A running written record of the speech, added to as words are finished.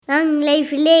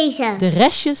even lezen. De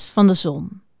restjes van de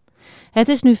zon. Het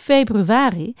is nu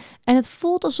februari en het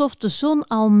voelt alsof de zon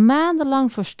al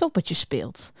maandenlang verstoppertje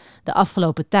speelt. De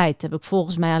afgelopen tijd heb ik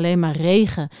volgens mij alleen maar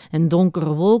regen en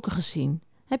donkere wolken gezien.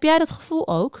 Heb jij dat gevoel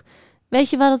ook? Weet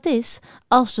je wat het is?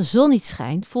 Als de zon niet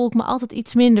schijnt, voel ik me altijd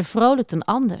iets minder vrolijk dan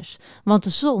anders. Want de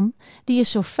zon, die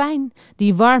is zo fijn,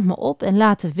 die warmt me op en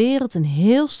laat de wereld een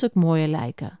heel stuk mooier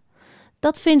lijken.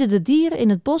 Dat vinden de dieren in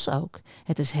het bos ook.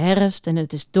 Het is herfst en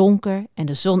het is donker en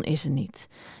de zon is er niet.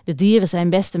 De dieren zijn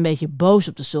best een beetje boos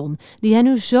op de zon, die hen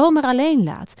nu zomaar alleen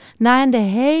laat, na hen de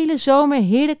hele zomer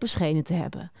heerlijk beschenen te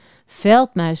hebben.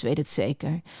 Veldmuis weet het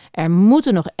zeker. Er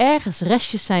moeten nog ergens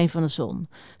restjes zijn van de zon.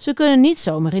 Ze kunnen niet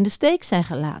zomaar in de steek zijn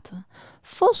gelaten.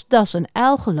 Vos, das en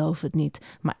uil geloven het niet,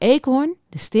 maar eekhoorn,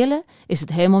 de stille, is het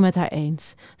helemaal met haar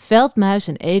eens. Veldmuis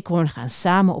en eekhoorn gaan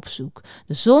samen op zoek.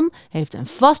 De zon heeft hen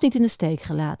vast niet in de steek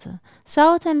gelaten.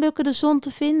 Zou het hen lukken de zon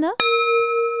te vinden?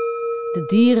 De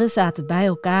dieren zaten bij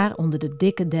elkaar onder de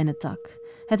dikke dennentak.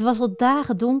 Het was al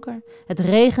dagen donker, het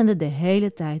regende de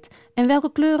hele tijd. En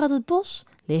welke kleur had het bos?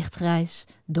 Lichtgrijs,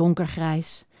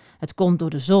 donkergrijs. Het komt door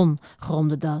de zon,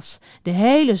 gromde Das. De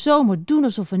hele zomer doen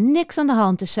alsof er niks aan de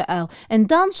hand is, zei Uil. En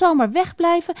dan zomaar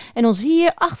wegblijven en ons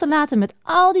hier achterlaten met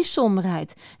al die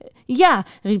somberheid. Ja,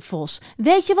 riep Vos.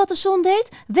 Weet je wat de zon deed?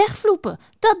 Wegvloepen,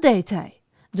 dat deed hij.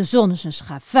 De zon is een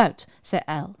schavuit, zei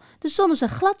Uil. De zon is een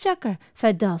gladjakker,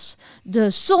 zei Das. De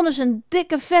zon is een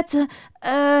dikke vette,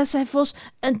 zei Vos,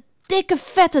 een dikke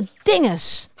vette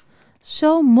dinges.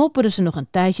 Zo mopperden ze nog een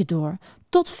tijdje door,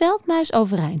 tot Veldmuis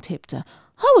overeind hipte.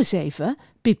 Hou eens even,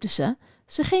 piepte ze.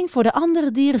 Ze ging voor de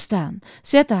andere dieren staan,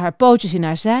 zette haar pootjes in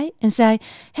haar zij en zei: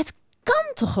 Het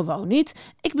kan toch gewoon niet?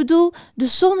 Ik bedoel, de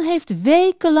zon heeft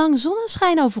wekenlang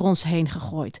zonneschijn over ons heen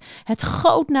gegooid. Het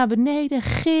goot naar beneden,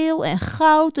 geel en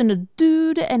goud en het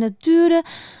duurde en het duurde.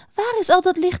 Waar is al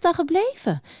dat licht dan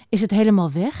gebleven? Is het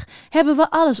helemaal weg? Hebben we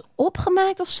alles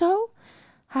opgemaakt of zo?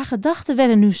 Haar gedachten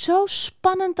werden nu zo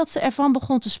spannend dat ze ervan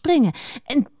begon te springen.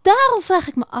 En daarom vraag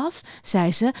ik me af,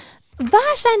 zei ze,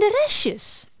 waar zijn de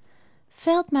restjes?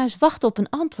 Veldmuis wachtte op een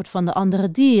antwoord van de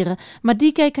andere dieren, maar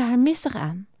die keken haar mistig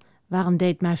aan. Waarom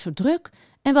deed Muis zo druk?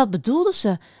 En wat bedoelde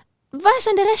ze? Waar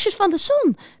zijn de restjes van de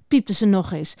zon? Piepte ze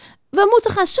nog eens. We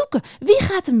moeten gaan zoeken. Wie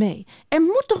gaat er mee? Er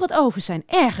moet toch wat over zijn,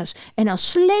 ergens. En dan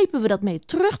slepen we dat mee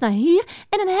terug naar hier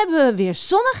en dan hebben we weer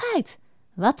zonnigheid.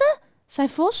 Wat? Zei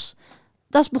Vos.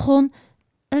 Das begon,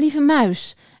 lieve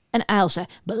Muis. En Uil zei,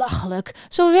 belachelijk,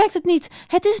 zo werkt het niet.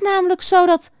 Het is namelijk zo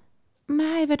dat... Maar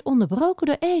hij werd onderbroken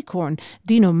door Eekhoorn,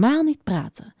 die normaal niet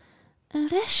praatte.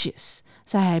 Restjes,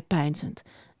 zei hij peinzend.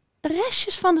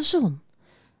 Restjes van de zon.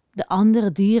 De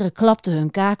andere dieren klapten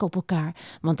hun kaken op elkaar,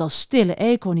 want als stille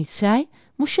Eekhoorn iets zei,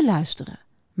 moest je luisteren.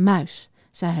 Muis,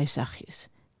 zei hij zachtjes,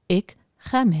 ik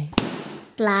ga mee.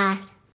 Klaar.